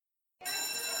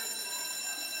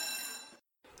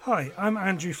Hi, I'm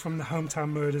Andrew from the Hometown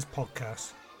Murders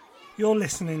podcast. You're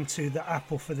listening to the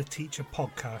Apple for the Teacher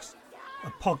podcast,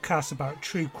 a podcast about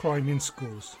true crime in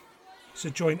schools. So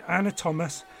join Anna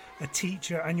Thomas, a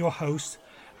teacher and your host,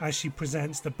 as she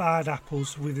presents the bad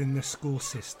apples within the school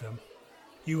system.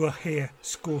 You will hear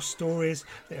school stories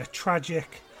that are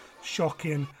tragic,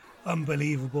 shocking,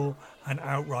 unbelievable and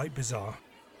outright bizarre.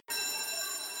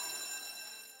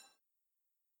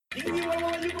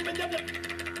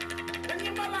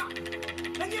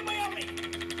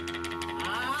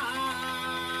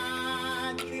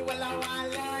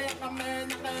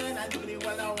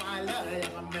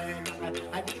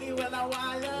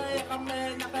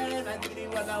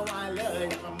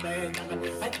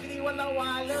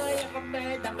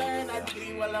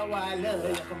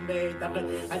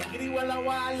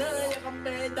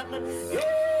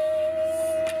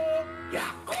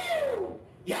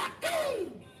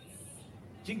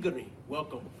 Jingery,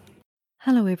 welcome.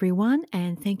 Hello, everyone,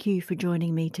 and thank you for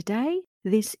joining me today.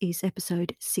 This is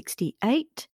episode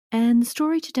 68, and the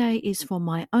story today is from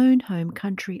my own home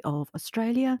country of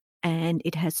Australia, and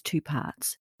it has two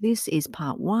parts. This is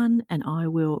part one, and I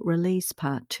will release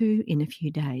part two in a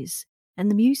few days. And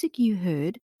the music you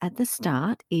heard at the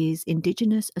start is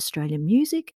Indigenous Australian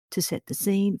music to set the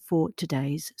scene for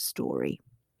today's story.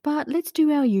 But let's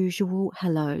do our usual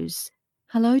hellos.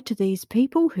 Hello to these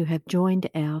people who have joined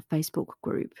our Facebook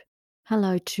group.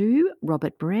 Hello to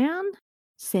Robert Brown,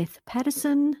 Seth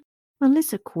Patterson,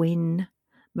 Melissa Quinn,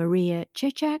 Maria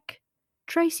Chechak,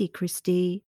 Tracy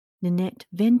Christie, Nanette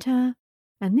Venter,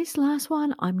 and this last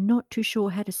one, I'm not too sure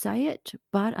how to say it,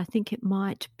 but I think it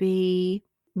might be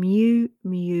Mew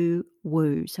Mew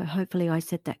Woo, so hopefully I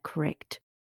said that correct.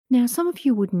 Now, some of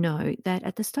you would know that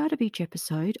at the start of each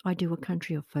episode, I do a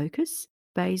country of focus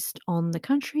based on the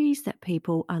countries that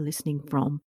people are listening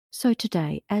from. So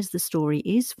today, as the story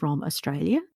is from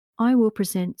Australia, I will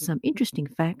present some interesting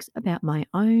facts about my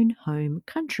own home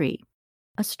country.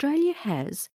 Australia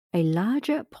has a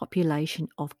larger population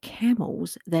of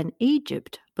camels than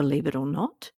Egypt, believe it or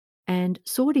not, and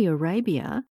Saudi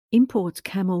Arabia imports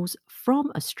camels from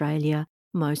Australia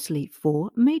mostly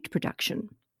for meat production.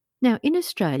 Now, in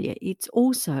Australia, it's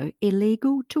also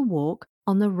illegal to walk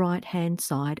on the right-hand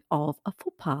side of a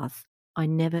footpath. I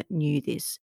never knew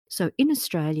this. So in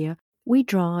Australia, we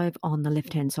drive on the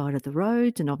left-hand side of the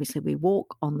roads and obviously we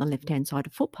walk on the left-hand side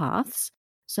of footpaths.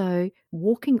 So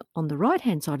walking on the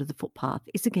right-hand side of the footpath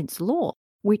is against the law,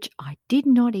 which I did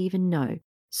not even know.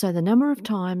 So the number of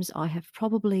times I have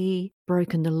probably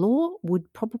broken the law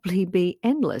would probably be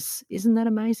endless. Isn't that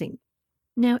amazing?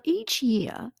 Now, each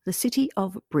year, the city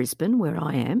of Brisbane, where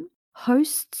I am,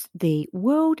 hosts the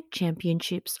World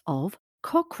Championships of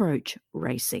Cockroach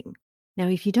Racing. Now,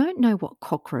 if you don't know what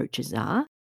cockroaches are,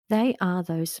 they are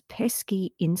those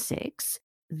pesky insects.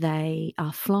 They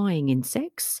are flying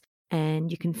insects, and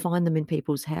you can find them in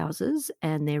people's houses,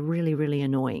 and they're really, really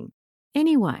annoying.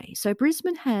 Anyway, so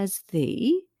Brisbane has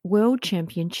the World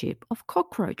Championship of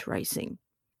Cockroach Racing.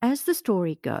 As the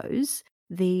story goes,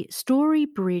 the Story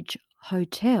Bridge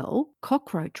Hotel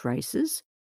cockroach races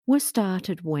were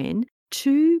started when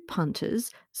two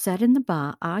punters sat in the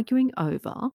bar arguing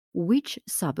over which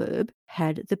suburb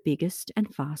had the biggest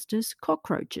and fastest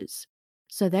cockroaches.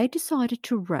 So they decided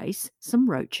to race some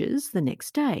roaches the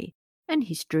next day, and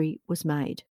history was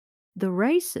made. The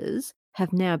races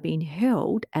have now been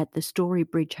held at the Story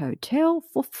Bridge Hotel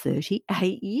for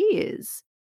 38 years.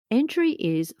 Entry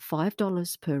is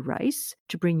 $5 per race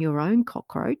to bring your own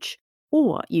cockroach,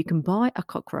 or you can buy a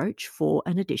cockroach for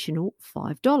an additional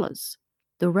 $5.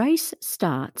 The race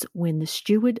starts when the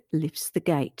steward lifts the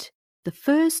gate. The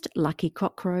first lucky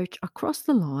cockroach across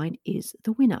the line is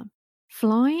the winner.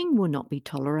 Flying will not be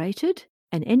tolerated,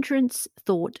 and entrants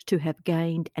thought to have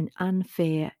gained an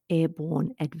unfair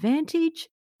airborne advantage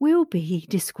will be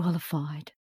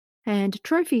disqualified. And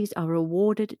trophies are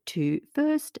awarded to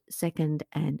first, second,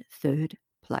 and third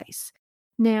place.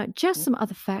 Now, just some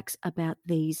other facts about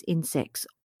these insects.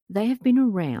 They have been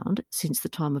around since the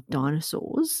time of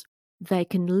dinosaurs. They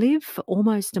can live for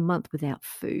almost a month without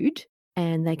food,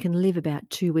 and they can live about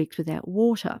 2 weeks without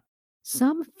water.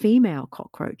 Some female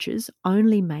cockroaches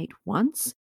only mate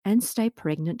once and stay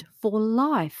pregnant for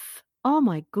life. Oh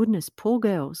my goodness, poor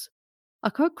girls.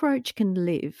 A cockroach can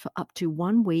live for up to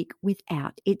 1 week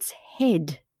without its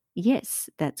head. Yes,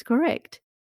 that's correct.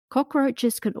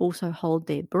 Cockroaches can also hold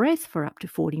their breath for up to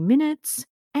 40 minutes,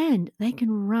 and they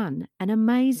can run an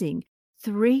amazing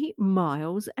 3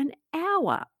 miles an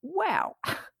hour. Wow.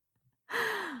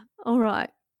 All right,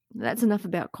 that's enough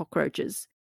about cockroaches.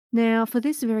 Now, for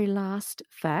this very last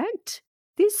fact,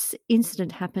 This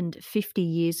incident happened 50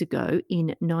 years ago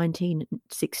in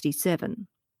 1967.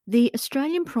 The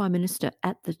Australian Prime Minister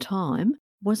at the time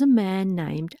was a man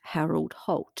named Harold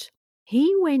Holt.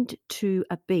 He went to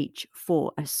a beach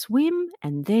for a swim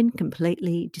and then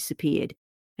completely disappeared,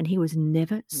 and he was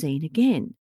never seen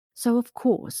again. So, of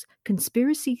course,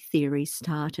 conspiracy theories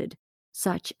started,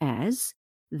 such as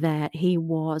that he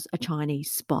was a Chinese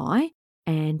spy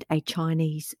and a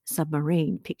Chinese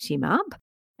submarine picked him up,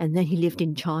 and then he lived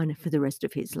in China for the rest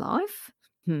of his life.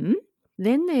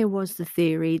 Then there was the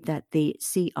theory that the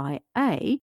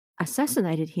CIA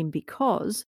assassinated him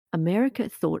because America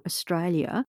thought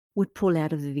Australia would pull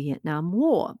out of the Vietnam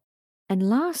War. And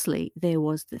lastly, there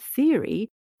was the theory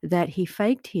that he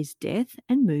faked his death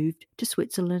and moved to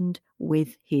Switzerland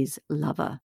with his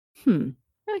lover.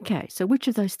 Okay, so which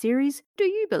of those theories do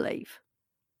you believe?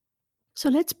 So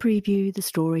let's preview the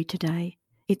story today.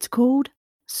 It's called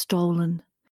Stolen.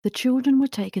 The children were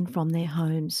taken from their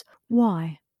homes.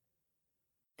 Why?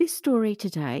 This story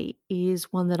today is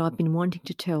one that I've been wanting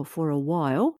to tell for a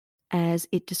while, as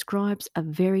it describes a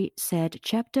very sad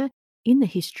chapter in the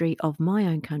history of my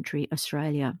own country,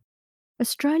 Australia.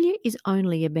 Australia is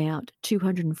only about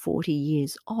 240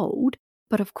 years old,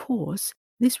 but of course,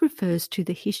 this refers to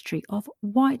the history of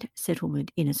white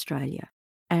settlement in Australia,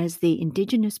 as the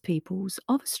Indigenous peoples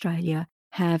of Australia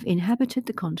have inhabited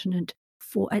the continent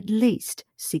for at least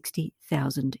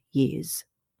 60,000 years.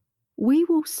 We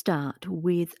will start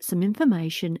with some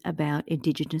information about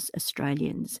Indigenous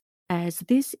Australians, as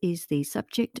this is the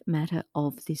subject matter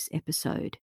of this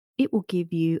episode. It will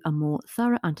give you a more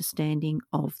thorough understanding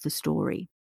of the story.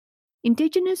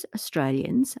 Indigenous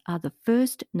Australians are the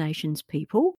First Nations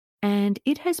people, and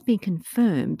it has been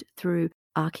confirmed through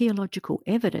archaeological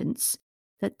evidence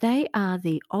that they are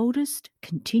the oldest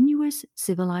continuous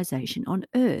civilization on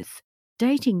Earth,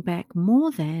 dating back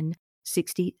more than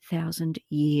 60,000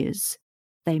 years.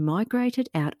 They migrated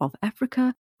out of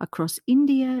Africa across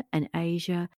India and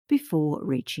Asia before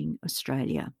reaching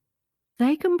Australia.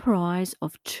 They comprise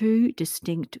of two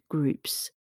distinct groups,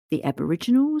 the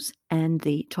Aboriginals and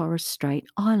the Torres Strait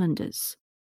Islanders.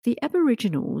 The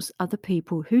Aboriginals are the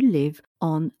people who live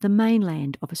on the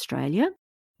mainland of Australia,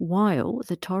 while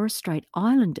the Torres Strait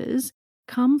Islanders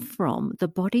come from the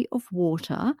body of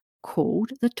water called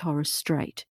the Torres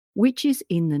Strait, which is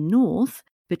in the north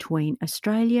between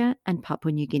Australia and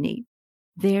Papua New Guinea.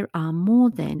 There are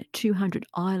more than 200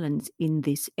 islands in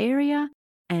this area,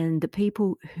 and the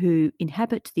people who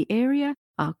inhabit the area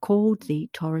are called the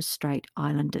Torres Strait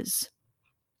Islanders.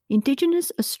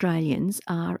 Indigenous Australians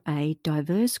are a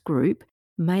diverse group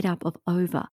made up of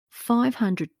over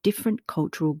 500 different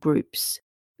cultural groups.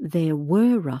 There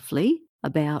were roughly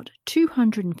about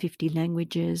 250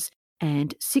 languages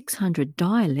and 600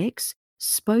 dialects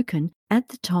spoken at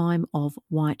the time of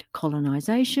white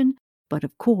colonisation, but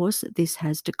of course this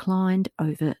has declined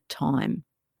over time.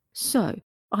 So,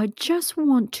 I just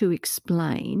want to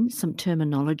explain some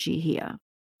terminology here.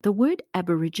 The word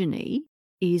Aborigine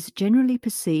is generally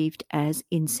perceived as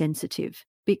insensitive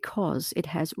because it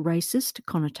has racist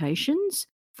connotations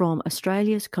from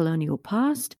Australia's colonial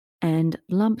past and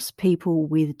lumps people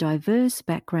with diverse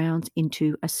backgrounds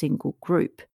into a single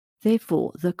group.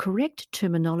 Therefore, the correct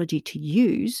terminology to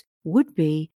use would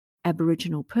be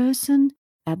Aboriginal person,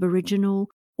 Aboriginal,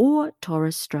 or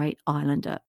Torres Strait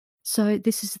Islander. So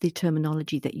this is the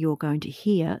terminology that you're going to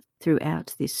hear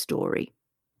throughout this story.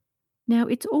 Now,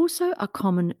 it's also a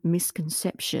common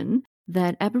misconception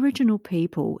that Aboriginal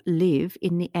people live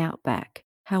in the outback.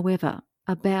 However,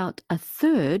 about a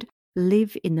third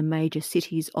live in the major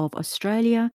cities of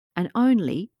Australia and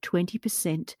only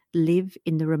 20% live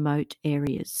in the remote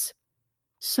areas.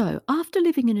 So, after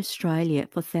living in Australia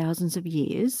for thousands of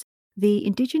years, the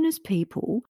Indigenous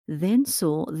people then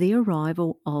saw the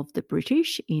arrival of the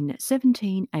British in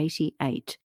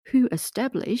 1788, who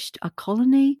established a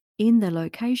colony in the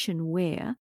location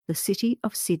where the city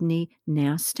of Sydney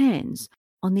now stands,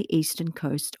 on the eastern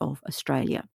coast of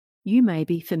Australia. You may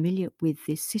be familiar with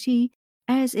this city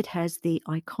as it has the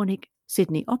iconic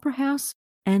Sydney Opera House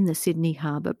and the Sydney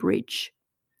Harbour Bridge.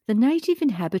 The native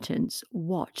inhabitants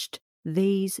watched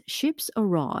these ships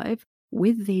arrive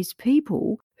with these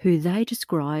people who they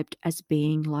described as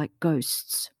being like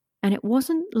ghosts. And it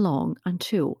wasn't long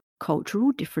until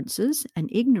cultural differences and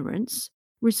ignorance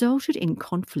resulted in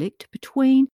conflict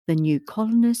between the new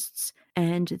colonists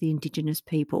and the Indigenous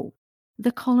people.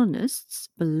 The colonists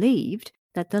believed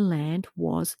that the land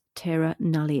was terra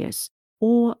nullius,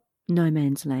 or no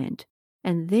man's land,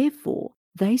 and therefore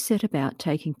they set about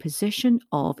taking possession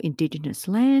of Indigenous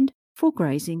land for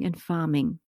grazing and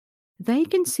farming. They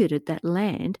considered that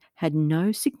land had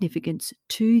no significance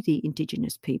to the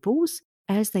Indigenous peoples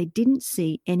as they didn't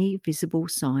see any visible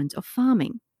signs of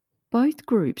farming. Both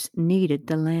groups needed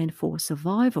the land for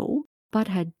survival, but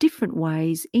had different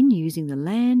ways in using the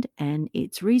land and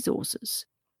its resources.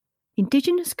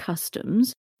 Indigenous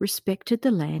customs respected the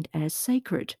land as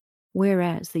sacred,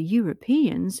 whereas the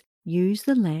Europeans used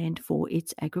the land for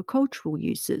its agricultural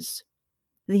uses.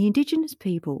 The Indigenous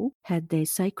people had their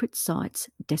sacred sites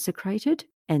desecrated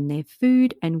and their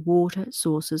food and water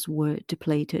sources were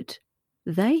depleted.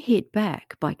 They hit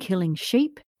back by killing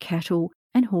sheep, cattle,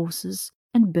 and horses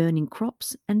and burning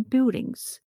crops and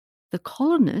buildings. The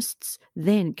colonists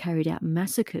then carried out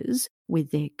massacres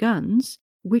with their guns,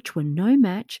 which were no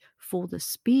match for the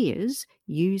spears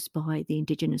used by the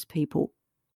Indigenous people.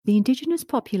 The Indigenous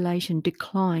population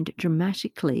declined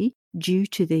dramatically due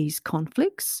to these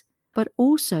conflicts, but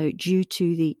also due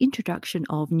to the introduction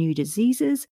of new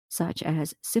diseases such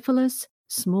as syphilis,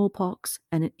 smallpox,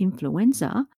 and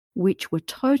influenza, which were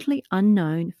totally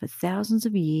unknown for thousands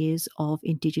of years of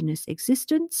Indigenous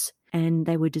existence, and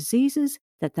they were diseases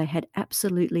that they had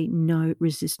absolutely no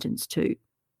resistance to.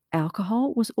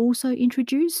 Alcohol was also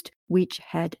introduced, which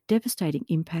had devastating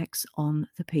impacts on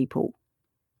the people.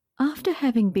 After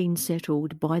having been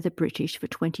settled by the British for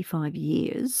 25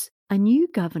 years, a new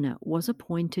governor was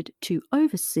appointed to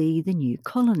oversee the new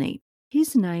colony.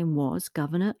 His name was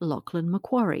Governor Lachlan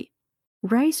Macquarie.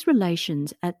 Race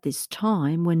relations at this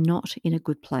time were not in a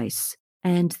good place,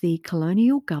 and the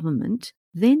colonial government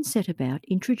then set about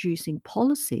introducing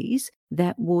policies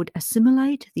that would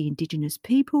assimilate the Indigenous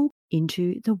people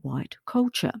into the white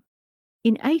culture.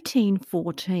 In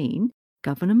 1814,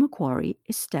 Governor Macquarie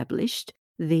established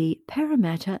the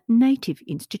Parramatta Native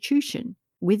Institution,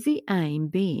 with the aim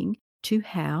being to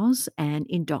house and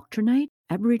indoctrinate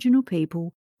Aboriginal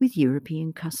people with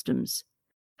European customs.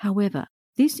 However,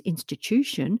 this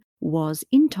institution was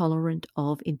intolerant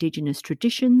of Indigenous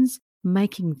traditions,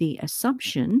 making the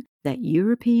assumption that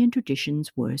European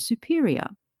traditions were superior.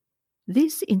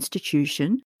 This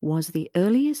institution was the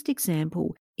earliest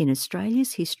example in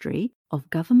Australia's history of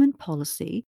government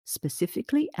policy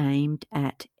specifically aimed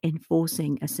at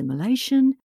enforcing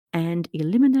assimilation and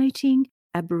eliminating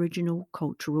Aboriginal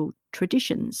cultural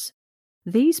traditions.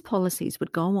 These policies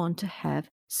would go on to have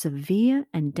severe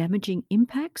and damaging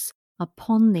impacts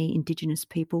upon the Indigenous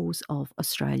peoples of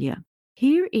Australia.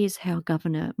 Here is how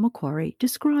Governor Macquarie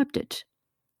described it.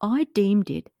 I deemed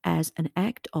it as an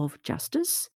act of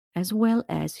justice as well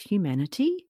as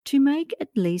humanity to make at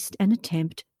least an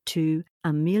attempt to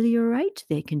ameliorate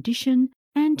their condition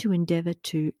and to endeavour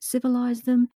to civilise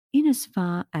them in as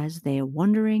far as their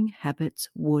wandering habits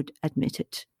would admit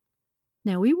it.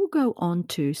 Now, we will go on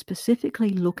to specifically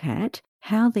look at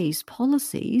how these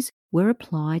policies were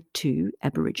applied to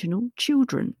Aboriginal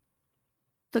children.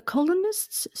 The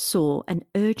colonists saw an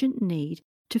urgent need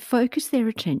to focus their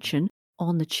attention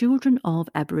on the children of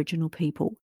Aboriginal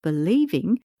people,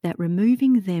 believing that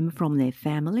removing them from their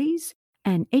families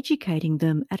and educating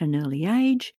them at an early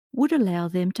age would allow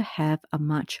them to have a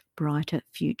much brighter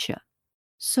future.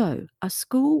 So, a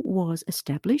school was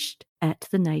established at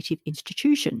the Native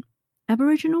Institution.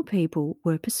 Aboriginal people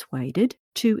were persuaded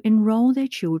to enrol their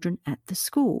children at the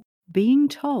school, being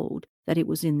told that it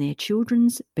was in their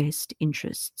children's best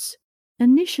interests.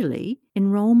 Initially,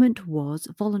 enrolment was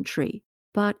voluntary,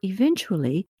 but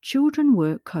eventually children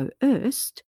were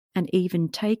coerced and even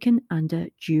taken under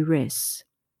duress.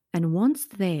 And once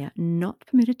there, not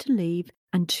permitted to leave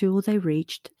until they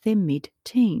reached their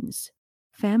mid-teens.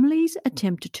 Families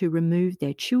attempted to remove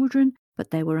their children,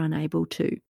 but they were unable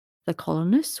to. The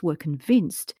colonists were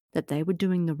convinced that they were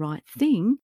doing the right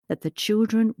thing, that the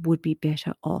children would be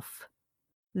better off.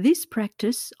 This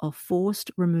practice of forced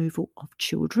removal of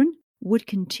children would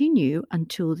continue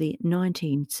until the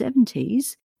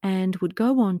 1970s and would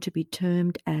go on to be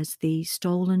termed as the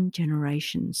stolen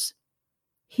generations.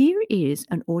 Here is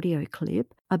an audio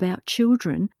clip about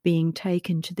children being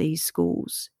taken to these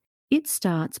schools. It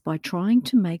starts by trying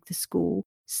to make the school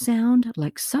sound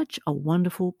like such a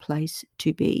wonderful place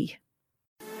to be.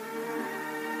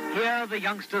 Here the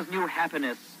youngsters knew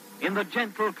happiness in the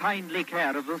gentle, kindly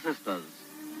care of the sisters,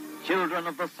 children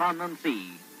of the sun and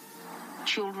sea.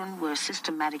 Children were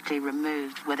systematically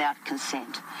removed without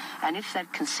consent, and if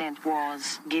that consent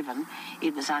was given,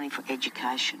 it was only for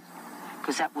education,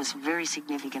 because that was very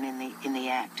significant in the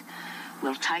Act.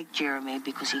 We'll take Jeremy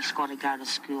because he's got to go to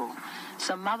school.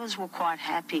 So mothers were quite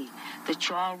happy the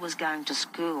child was going to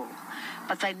school,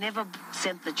 but they never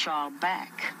sent the child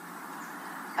back.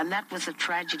 And that was the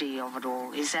tragedy of it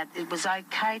all, is that it was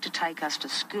okay to take us to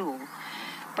school,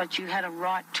 but you had a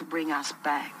right to bring us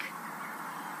back.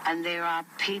 And there are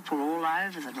people all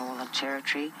over the Northern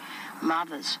Territory,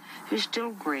 mothers, who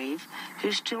still grieve,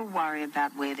 who still worry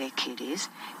about where their kid is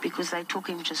because they took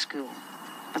him to school,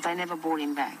 but they never brought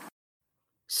him back.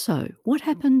 So, what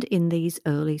happened in these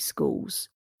early schools?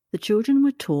 The children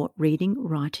were taught reading,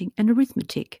 writing, and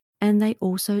arithmetic, and they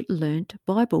also learnt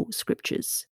Bible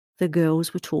scriptures. The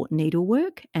girls were taught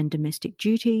needlework and domestic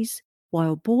duties,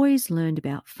 while boys learned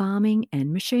about farming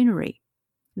and machinery.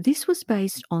 This was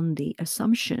based on the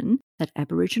assumption that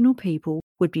Aboriginal people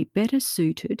would be better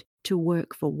suited to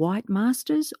work for white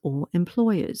masters or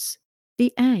employers.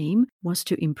 The aim was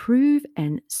to improve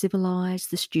and civilise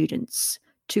the students,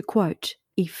 to, quote,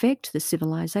 effect the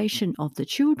civilization of the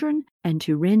children and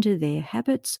to render their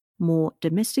habits more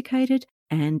domesticated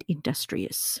and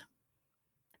industrious.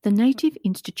 The native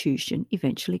institution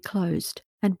eventually closed,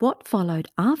 and what followed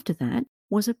after that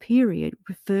was a period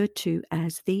referred to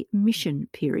as the mission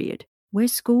period, where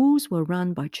schools were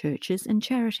run by churches and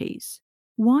charities.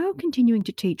 While continuing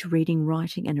to teach reading,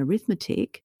 writing, and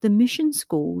arithmetic, the mission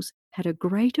schools had a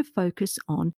greater focus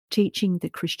on teaching the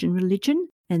Christian religion,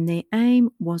 and their aim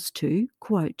was to,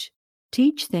 quote,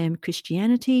 teach them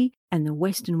Christianity and the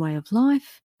Western way of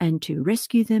life and to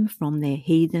rescue them from their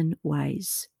heathen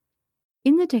ways.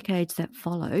 In the decades that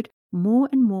followed, more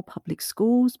and more public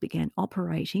schools began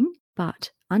operating,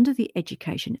 but under the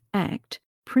Education Act,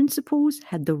 principals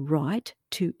had the right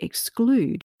to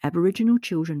exclude Aboriginal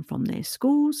children from their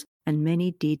schools, and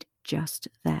many did just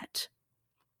that.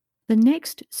 The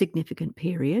next significant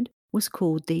period was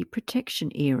called the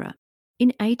Protection Era.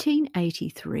 In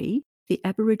 1883, the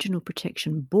Aboriginal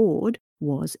Protection Board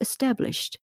was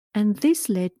established, and this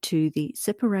led to the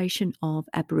separation of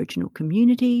Aboriginal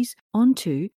communities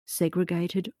onto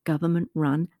segregated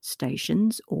government-run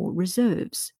stations or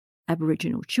reserves.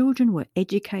 Aboriginal children were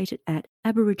educated at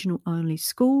Aboriginal-only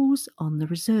schools on the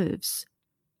reserves.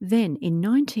 Then, in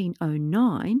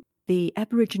 1909, the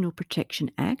Aboriginal Protection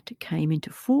Act came into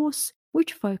force,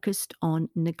 which focused on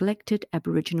neglected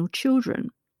Aboriginal children.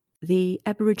 The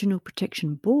Aboriginal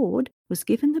Protection Board was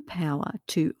given the power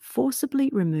to forcibly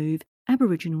remove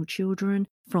Aboriginal children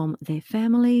from their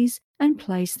families and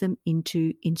place them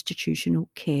into institutional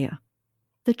care.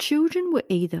 The children were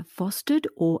either fostered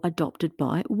or adopted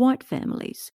by white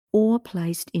families, or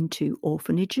placed into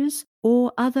orphanages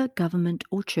or other government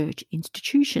or church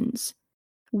institutions.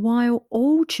 While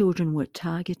all children were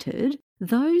targeted,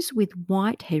 those with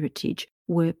white heritage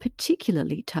were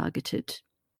particularly targeted.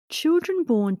 Children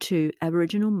born to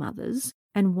Aboriginal mothers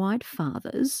and white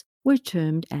fathers were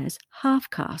termed as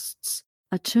half-castes,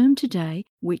 a term today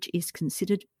which is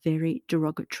considered very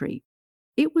derogatory.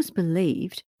 It was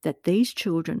believed that these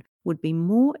children would be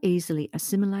more easily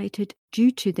assimilated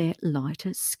due to their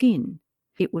lighter skin.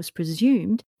 It was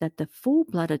presumed that the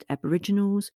full-blooded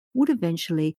Aboriginals would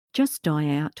eventually just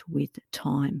die out with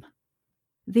time.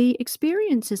 The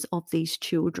experiences of these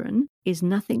children is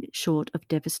nothing short of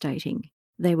devastating.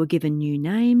 They were given new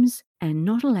names and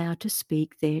not allowed to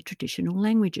speak their traditional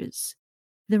languages.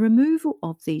 The removal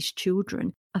of these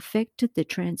children affected the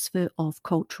transfer of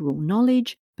cultural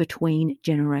knowledge between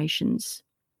generations.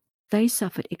 They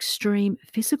suffered extreme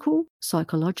physical,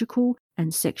 psychological,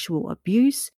 and sexual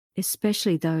abuse,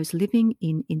 especially those living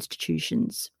in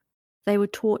institutions. They were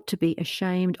taught to be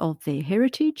ashamed of their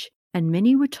heritage, and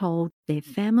many were told their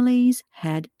families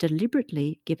had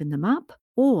deliberately given them up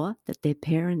or that their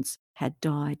parents had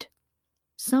died.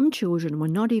 Some children were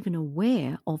not even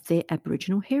aware of their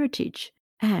Aboriginal heritage,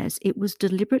 as it was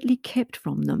deliberately kept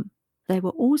from them. They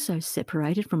were also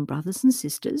separated from brothers and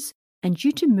sisters, and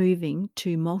due to moving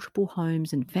to multiple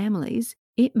homes and families,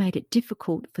 it made it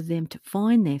difficult for them to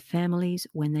find their families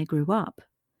when they grew up.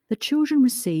 The children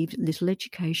received little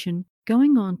education,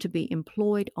 going on to be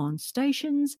employed on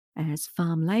stations as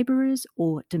farm labourers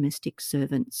or domestic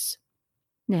servants.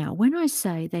 Now, when I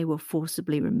say they were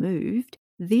forcibly removed,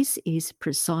 this is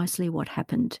precisely what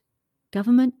happened.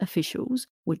 Government officials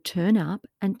would turn up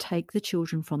and take the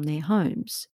children from their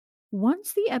homes.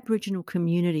 Once the Aboriginal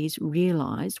communities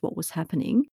realised what was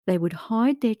happening, they would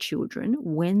hide their children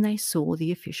when they saw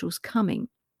the officials coming.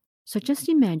 So just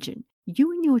imagine,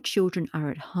 you and your children are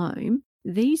at home,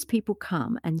 these people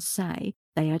come and say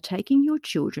they are taking your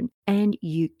children and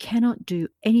you cannot do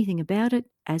anything about it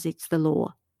as it's the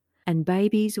law. And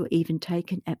babies were even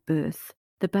taken at birth.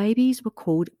 The babies were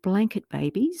called blanket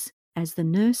babies, as the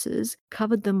nurses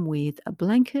covered them with a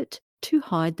blanket to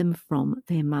hide them from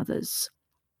their mothers.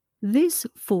 This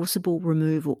forcible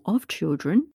removal of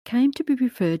children came to be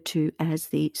referred to as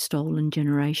the stolen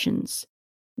generations.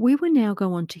 We will now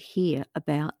go on to hear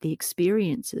about the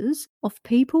experiences of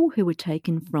people who were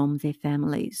taken from their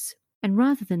families. And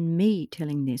rather than me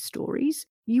telling their stories,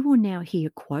 you will now hear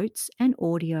quotes and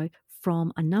audio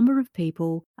from a number of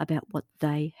people about what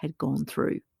they had gone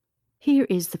through. Here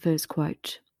is the first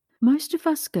quote. Most of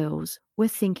us girls were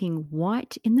thinking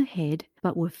white in the head,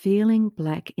 but were feeling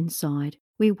black inside.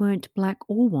 We weren't black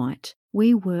or white.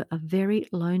 We were a very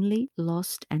lonely,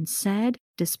 lost, and sad,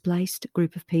 displaced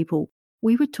group of people.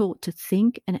 We were taught to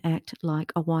think and act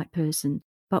like a white person,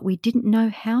 but we didn't know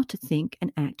how to think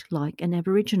and act like an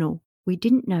Aboriginal. We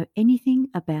didn't know anything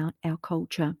about our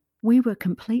culture. We were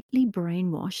completely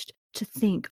brainwashed to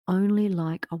think only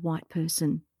like a white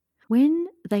person. When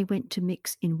they went to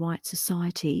mix in white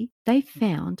society, they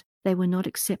found they were not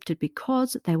accepted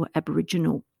because they were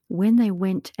Aboriginal. When they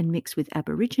went and mixed with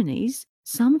Aborigines,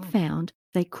 some found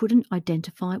they couldn't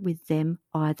identify with them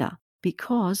either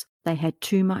because they had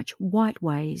too much white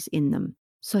ways in them,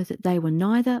 so that they were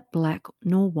neither black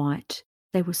nor white.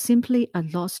 They were simply a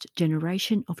lost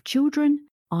generation of children.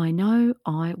 I know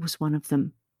I was one of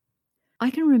them.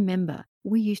 I can remember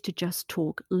we used to just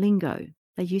talk lingo.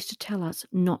 They used to tell us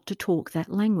not to talk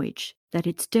that language, that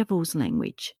it's devil's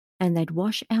language, and they'd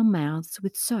wash our mouths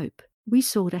with soap. We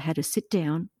sort of had to sit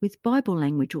down with Bible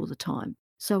language all the time,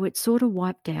 so it sort of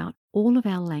wiped out all of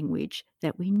our language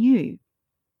that we knew.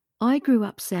 I grew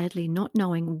up sadly not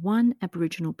knowing one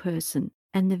Aboriginal person,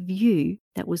 and the view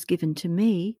that was given to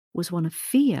me was one of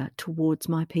fear towards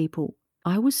my people.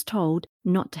 I was told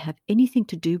not to have anything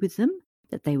to do with them,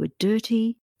 that they were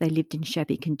dirty, they lived in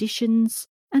shabby conditions,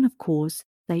 and of course,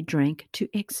 they drank to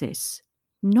excess.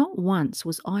 Not once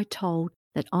was I told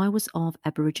that I was of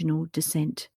Aboriginal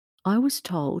descent. I was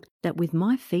told that with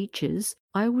my features,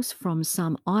 I was from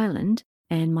some island,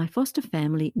 and my foster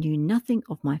family knew nothing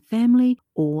of my family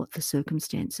or the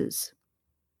circumstances.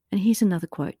 And here's another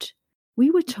quote.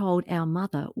 We were told our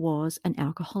mother was an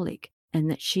alcoholic and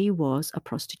that she was a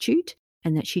prostitute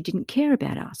and that she didn't care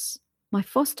about us. My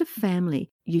foster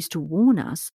family used to warn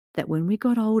us that when we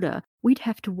got older, we'd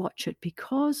have to watch it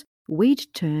because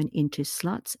we'd turn into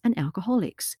sluts and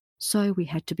alcoholics. So we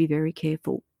had to be very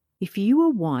careful. If you were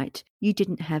white, you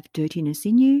didn't have dirtiness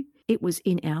in you. It was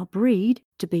in our breed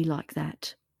to be like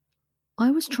that. I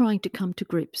was trying to come to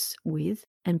grips with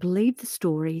and believe the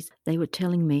stories they were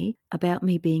telling me about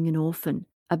me being an orphan,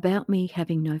 about me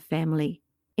having no family.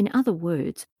 In other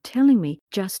words, telling me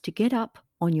just to get up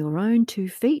on your own 2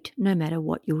 feet, no matter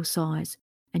what your size,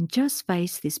 and just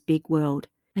face this big world.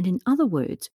 And in other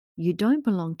words, you don't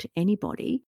belong to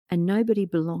anybody and nobody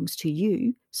belongs to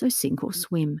you, so sink or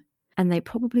swim. And they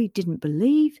probably didn't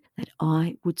believe that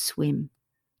I would swim.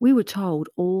 We were told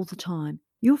all the time,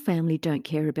 your family don't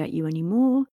care about you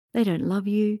anymore, they don't love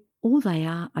you, all they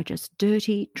are just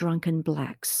dirty, drunken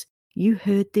blacks. You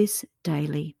heard this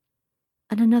daily.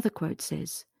 And another quote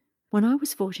says, when I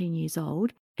was 14 years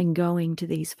old and going to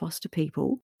these foster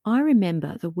people, I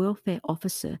remember the welfare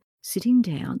officer sitting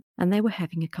down and they were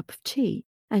having a cup of tea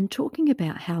and talking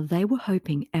about how they were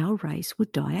hoping our race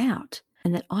would die out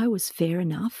and that I was fair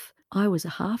enough, I was a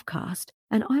half-caste,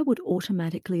 and I would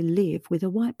automatically live with a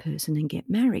white person and get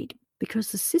married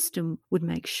because the system would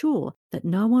make sure that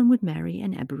no one would marry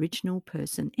an Aboriginal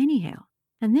person anyhow.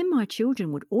 And then my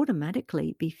children would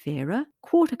automatically be fairer,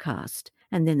 quarter caste,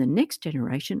 and then the next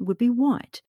generation would be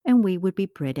white, and we would be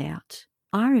bred out.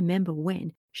 I remember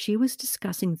when she was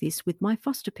discussing this with my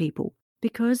foster people,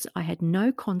 because I had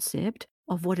no concept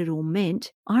of what it all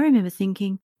meant. I remember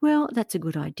thinking, well, that's a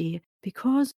good idea,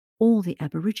 because all the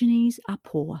Aborigines are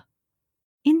poor.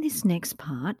 In this next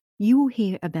part, you will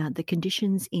hear about the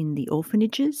conditions in the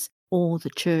orphanages or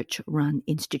the church-run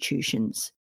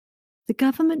institutions. The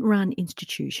government-run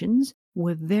institutions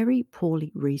were very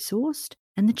poorly resourced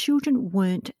and the children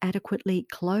weren't adequately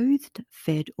clothed,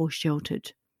 fed or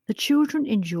sheltered. The children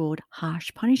endured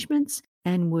harsh punishments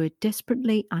and were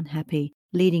desperately unhappy,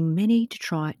 leading many to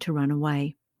try to run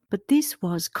away. But this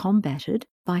was combated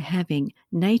by having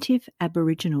native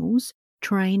Aboriginals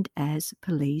trained as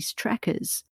police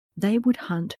trackers. They would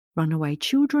hunt runaway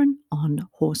children on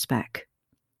horseback.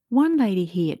 One lady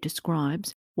here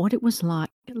describes what it was like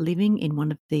living in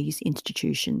one of these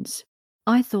institutions.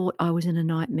 I thought I was in a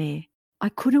nightmare. I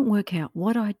couldn't work out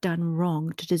what I'd done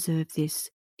wrong to deserve this.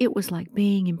 It was like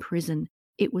being in prison.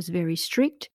 It was very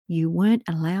strict. You weren't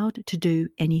allowed to do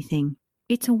anything.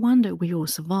 It's a wonder we all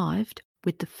survived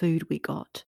with the food we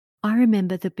got. I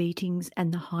remember the beatings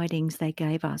and the hidings they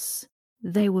gave us.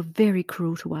 They were very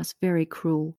cruel to us, very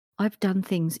cruel. I've done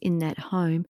things in that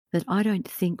home that I don't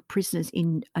think prisoners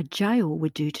in a jail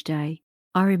would do today.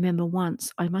 I remember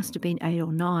once, I must have been 8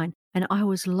 or 9, and I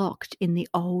was locked in the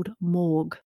old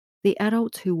morgue. The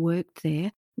adults who worked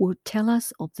there would tell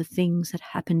us of the things that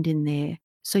happened in there.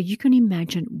 So you can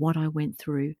imagine what I went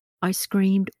through. I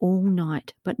screamed all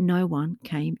night, but no one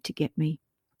came to get me.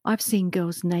 I've seen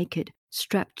girls naked,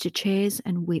 strapped to chairs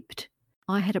and whipped.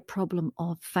 I had a problem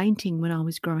of fainting when I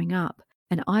was growing up,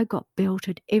 and I got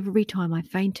belted every time I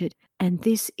fainted, and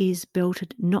this is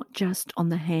belted not just on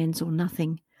the hands or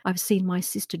nothing. I've seen my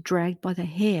sister dragged by the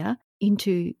hair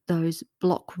into those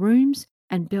block rooms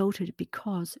and belted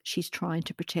because she's trying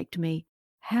to protect me.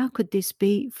 How could this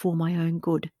be for my own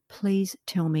good? Please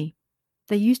tell me.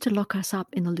 They used to lock us up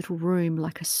in a little room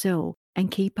like a cell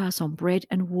and keep us on bread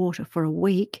and water for a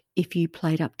week if you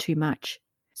played up too much.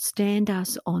 Stand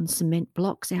us on cement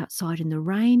blocks outside in the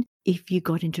rain if you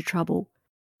got into trouble.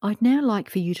 I'd now like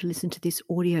for you to listen to this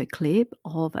audio clip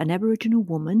of an Aboriginal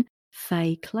woman,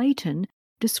 Faye Clayton,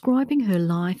 describing her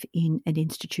life in an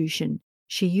institution.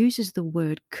 She uses the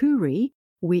word kuri,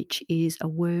 which is a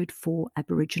word for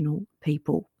Aboriginal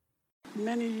people.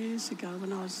 Many years ago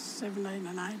when I was 17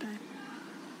 and 18,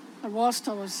 and whilst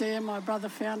I was there, my brother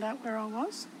found out where I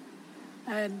was,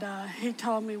 and he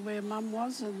told me where Mum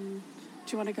was, and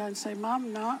do you want to go and see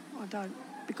Mum? No, I don't,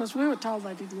 because we were told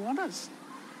they didn't want us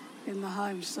in the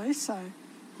home, see, so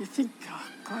you think, oh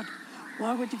God,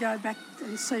 why would you go back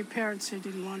and see parents who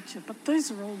didn't want you? But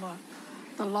these are all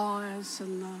the liars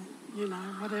and,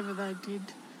 whatever they did,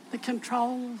 the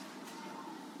controlling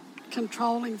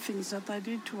things that they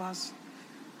did to us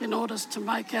in order to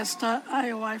make us stay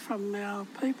away from our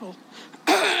people.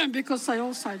 Because they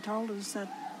also told us that,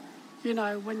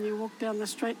 when you walk down the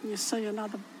street and you see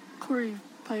another Koori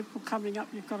people coming up,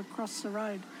 you've got to cross the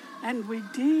road. And we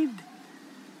did.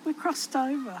 We crossed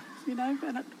over,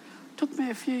 and it took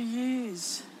me a few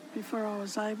years before I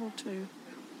was able to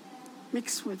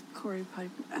mix with Koori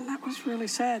people. And that was really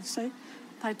sad, see.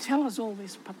 They tell us all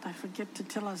this, but they forget to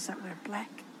tell us that we're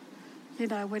black.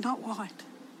 We're not white.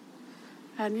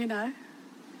 And,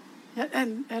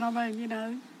 and I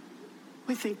mean,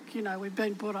 we think, we've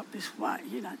been brought up this way,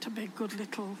 to be good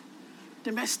little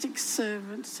domestic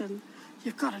servants and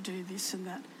you've got to do this and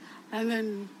that. And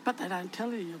then, but they don't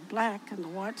tell you you're black and the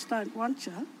whites don't want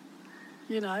you,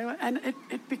 and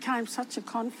it became such a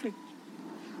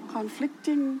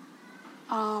conflicting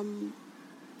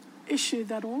issue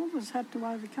that all of us had to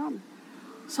overcome.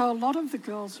 So a lot of the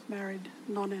girls married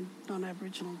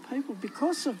non-Aboriginal people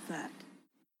because of that.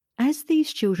 As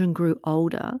these children grew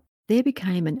older, there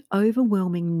became an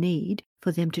overwhelming need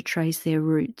for them to trace their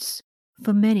roots.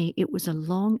 For many, it was a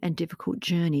long and difficult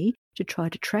journey to try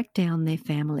to track down their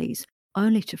families,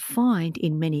 only to find,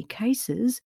 in many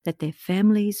cases, that their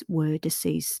families were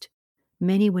deceased.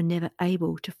 Many were never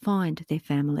able to find their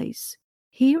families.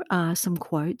 Here are some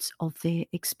quotes of their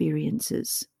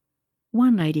experiences.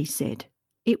 One lady said,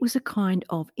 "It was a kind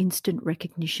of instant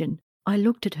recognition. I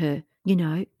looked at her,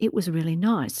 it was really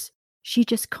nice. She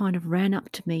just kind of ran up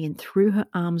to me and threw her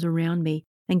arms around me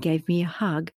and gave me a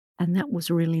hug, and that was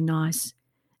really nice.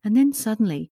 And then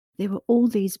suddenly there were all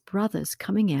these brothers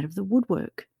coming out of the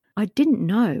woodwork. I didn't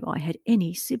know I had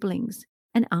any siblings,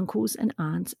 and uncles and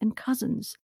aunts and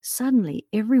cousins. Suddenly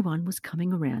everyone was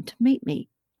coming around to meet me."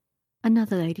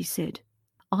 Another lady said,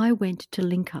 "I went to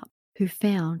Link Up, who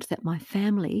found that my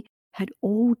family had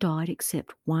all died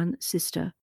except one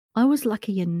sister. I was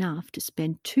lucky enough to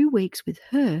spend 2 weeks with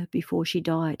her before she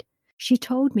died. She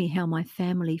told me how my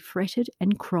family fretted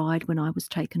and cried when I was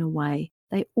taken away.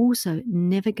 They also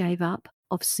never gave up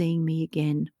of seeing me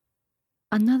again."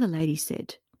 Another lady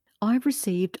said, "I've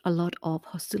received a lot of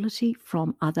hostility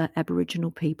from other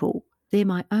Aboriginal people. They're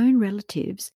my own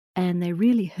relatives and they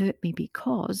really hurt me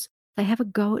because they have a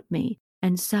go at me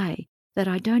and say that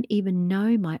I don't even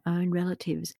know my own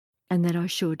relatives and that I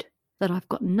should, that I've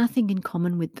got nothing in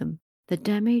common with them. The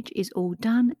damage is all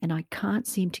done and I can't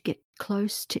seem to get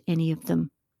close to any of them."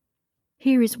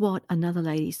 Here is what another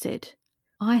lady said.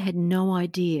 "I had no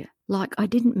idea, like I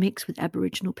didn't mix with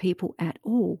Aboriginal people at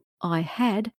all. I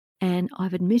had, and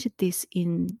I've admitted this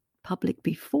in public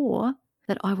before,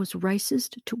 that I was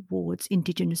racist towards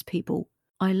Indigenous people.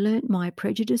 I learnt my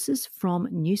prejudices from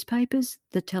newspapers,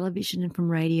 the television and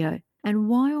from radio. And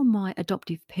while my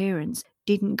adoptive parents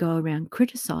didn't go around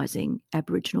criticising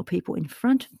Aboriginal people in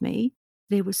front of me,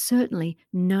 there was certainly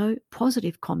no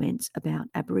positive comments about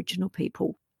Aboriginal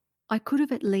people. I could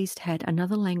have at least had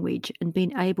another language and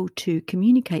been able to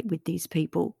communicate with these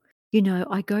people.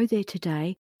 I go there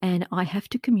today and I have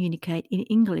to communicate in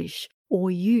English or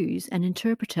use an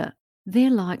interpreter.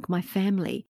 They're like my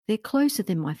family. They're closer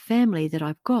than my family that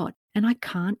I've got, and I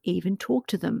can't even talk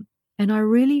to them. And I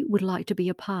really would like to be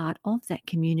a part of that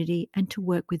community and to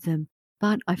work with them,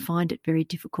 but I find it very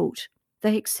difficult.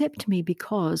 They accept me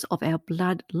because of our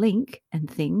blood link and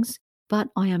things, but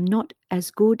I am not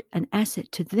as good an asset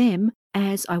to them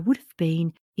as I would have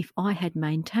been if I had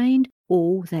maintained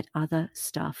all that other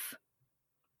stuff.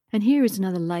 And here is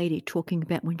another lady talking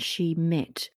about when she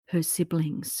met her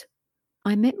siblings.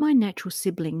 I met my natural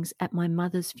siblings at my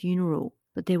mother's funeral,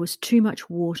 but there was too much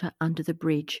water under the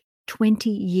bridge, 20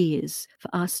 years for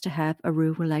us to have a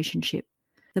real relationship.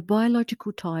 The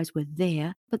biological ties were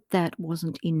there, but that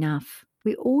wasn't enough.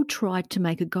 We all tried to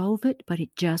make a go of it, but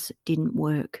it just didn't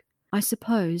work. I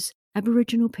suppose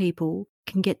Aboriginal people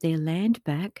can get their land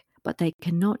back, but they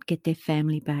cannot get their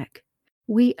family back.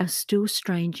 We are still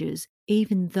strangers,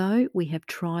 even though we have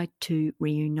tried to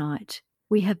reunite.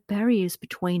 We have barriers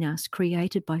between us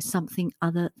created by something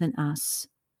other than us.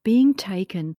 Being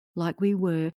taken like we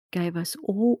were gave us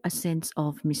all a sense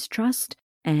of mistrust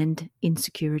and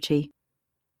insecurity.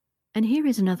 And here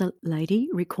is another lady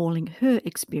recalling her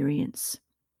experience.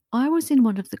 I was in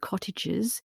one of the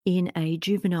cottages in a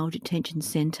juvenile detention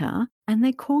centre, and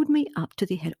they called me up to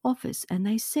the head office and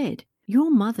they said, "Your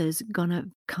mother's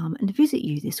gonna come and visit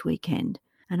you this weekend."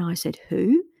 And I said,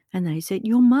 "Who?" And they said,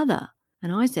 "Your mother."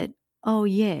 And I said, "Oh,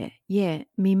 yeah,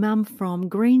 me mum from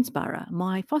Greensborough,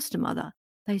 my foster mother."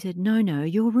 They said, No,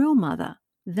 your real mother."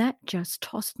 That just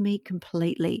tossed me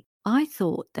completely. I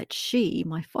thought that she,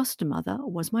 my foster mother,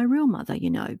 was my real mother,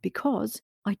 because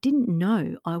I didn't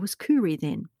know I was Koori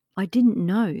then. I didn't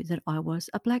know that I was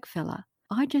a black fella.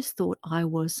 I just thought I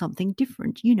was something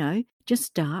different,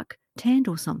 just dark, tanned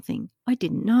or something. I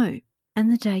didn't know. And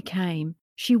the day came.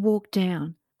 She walked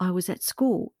down. I was at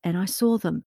school and I saw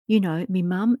them, me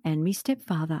mum and me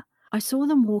stepfather. I saw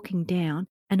them walking down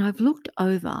and I've looked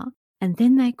over and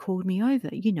then they called me over,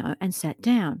 and sat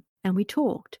down and we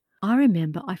talked. I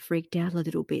remember I freaked out a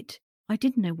little bit. I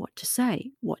didn't know what to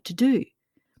say, what to do.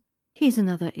 Here's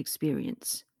another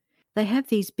experience. They have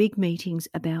these big meetings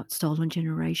about stolen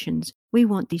generations. We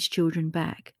want these children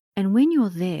back. And when you're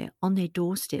there on their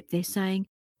doorstep, they're saying,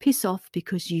 "Piss off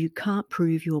because you can't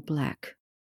prove you're black."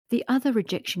 The other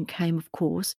rejection came, of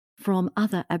course, from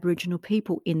other Aboriginal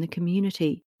people in the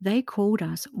community. They called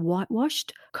us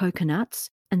whitewashed, coconuts,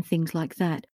 and things like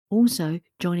that. Also,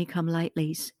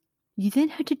 Johnny-come-latelys. You then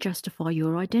had to justify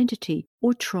your identity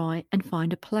or try and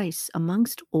find a place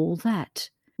amongst all that.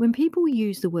 When people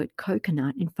use the word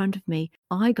coconut in front of me,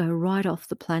 I go right off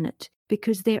the planet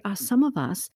because there are some of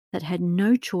us that had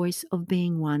no choice of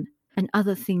being one, and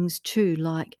other things too,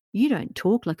 like you don't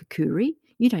talk like a Koori,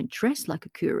 you don't dress like a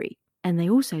Koori. And they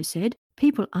also said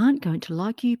people aren't going to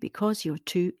like you because you're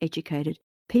too educated.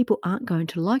 People aren't going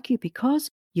to like you because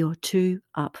you're too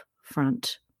up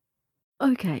front.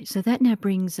 Okay, so that now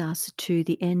brings us to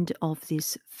the end of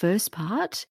this first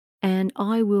part, and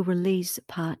I will release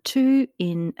part 2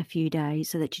 in a few days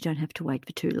so that you don't have to wait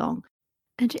for too long.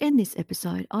 And to end this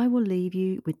episode, I will leave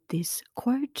you with this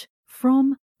quote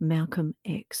from Malcolm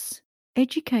X.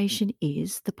 "Education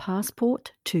is the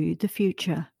passport to the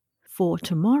future, for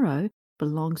tomorrow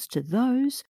belongs to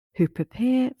those who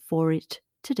prepare for it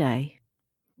today."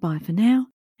 Bye for now,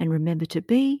 and remember to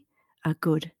be a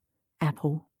good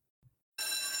apple.